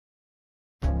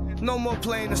No more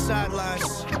playing the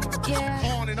sidelines.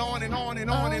 Yeah. On and on and on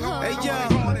and on and on. Hey, yo.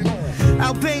 On and on.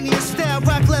 Albanian style,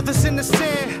 rock levers in the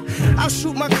sand. I'll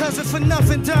shoot my cousin for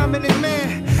nothing, dominant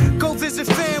man. Go visit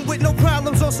fam with no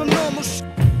problems on some normal shit.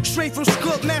 Straight from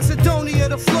Scoop, Macedonia,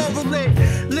 the floral lit.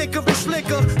 Licorice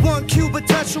liquor, 1 cube, a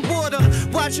touch of water.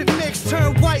 Watch it mix,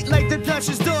 turn white like the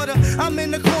Dutch's daughter. I'm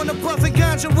in the corner puffing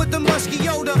ganja with the musky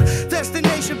odor.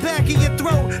 Destination back in your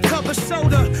throat, cup of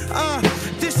soda.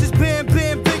 This is Bam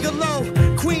Bam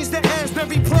Bigelow. Queens to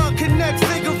Asbury Park, Connect,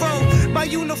 Figaro. My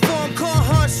uniform,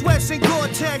 Carhartt, sweats and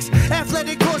Gore-Tex.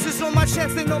 Athletic horses on my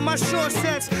chest and on my short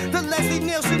sets. The Leslie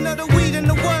Nielsen of the weed in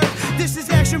the word. This is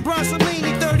Action Bronson,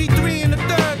 33 in the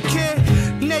third,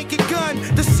 kid. Naked gun,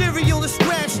 the cereal is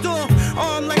scratched off.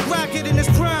 Arm like Rocket in his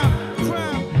prime.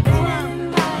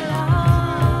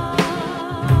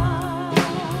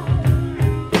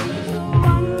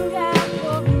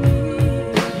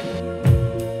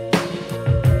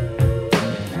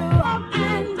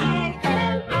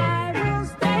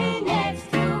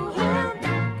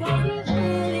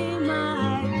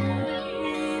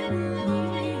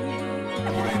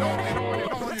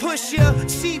 Push your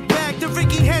seat back, the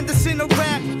Ricky Henderson of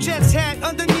rap. Jets hat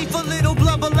underneath a little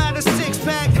blubber, lot of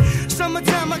six-pack.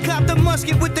 Summertime, I cop the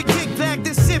musket with the kickback.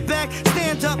 Then sit back,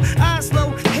 stand up, eyes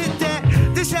low, hit that.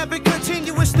 This happened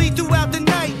continuously throughout the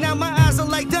night. Now my eyes are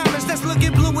like diamonds that's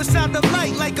looking blue inside the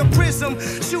light like a prism.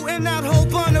 Shooting out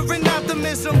hope, honor, and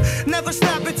optimism. Never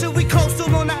stop until we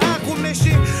coastal on the aqua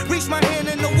mission. Reach my hand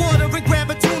in the water and grab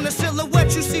a tuna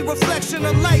silhouette. You see reflection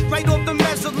of light right off the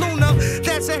mezzaluna.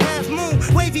 That's a half moon,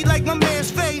 wavy like my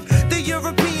man's fade. The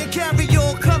European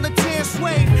carry-all, color tan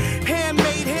suede.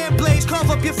 Handmade, hand blades, carve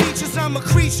up your features. I'm a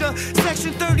creature.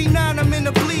 Section 39, I'm in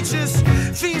the bleachers.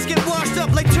 Fiends get washed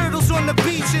up like turtles on the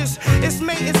beaches. It's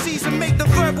mating season, make the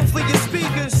verbal for your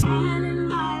speakers.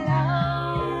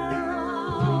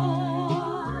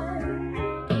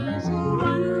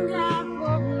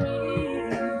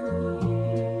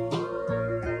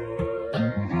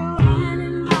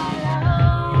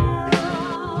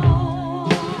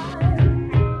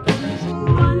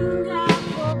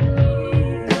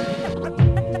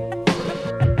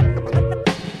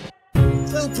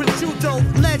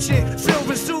 Legend, Phil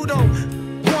Rizzuto.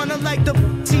 Wanna like the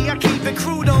tea, I keep it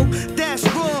crudo. That's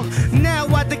raw, now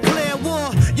I declare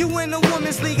war. You in a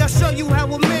woman's league, I show you how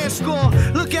a man score.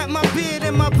 Look at my beard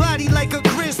and my body like a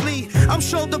grizzly. I'm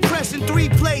shoulder pressing 3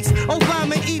 plates.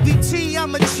 Obama EBT,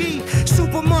 I'm a G.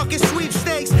 Supermarket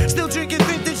sweepstakes. Still drinking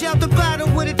vintage out the bottle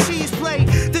with a cheese plate.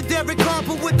 The Derek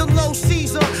Harper with the low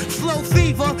Caesar. Flow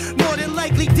fever, more than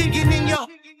likely digging in your.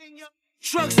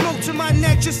 Truck smoke to my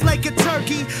neck just like a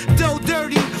turkey. Dough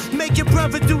dirty, make your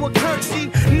brother do a curtsy.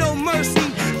 No mercy,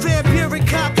 vampiric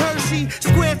cop Hershey.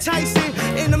 Square Tyson,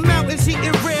 in the mountains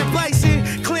eating rare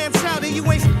bison. Clam chowder, you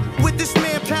ain't with this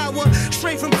manpower.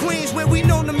 Straight from Queens where we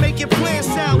know to make your plans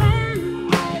out.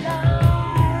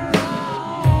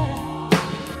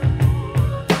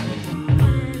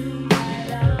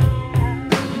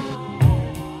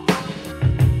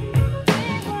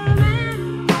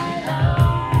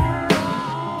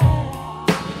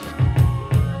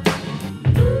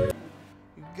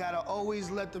 Gotta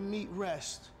always let the meat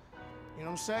rest. You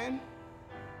know what I'm saying?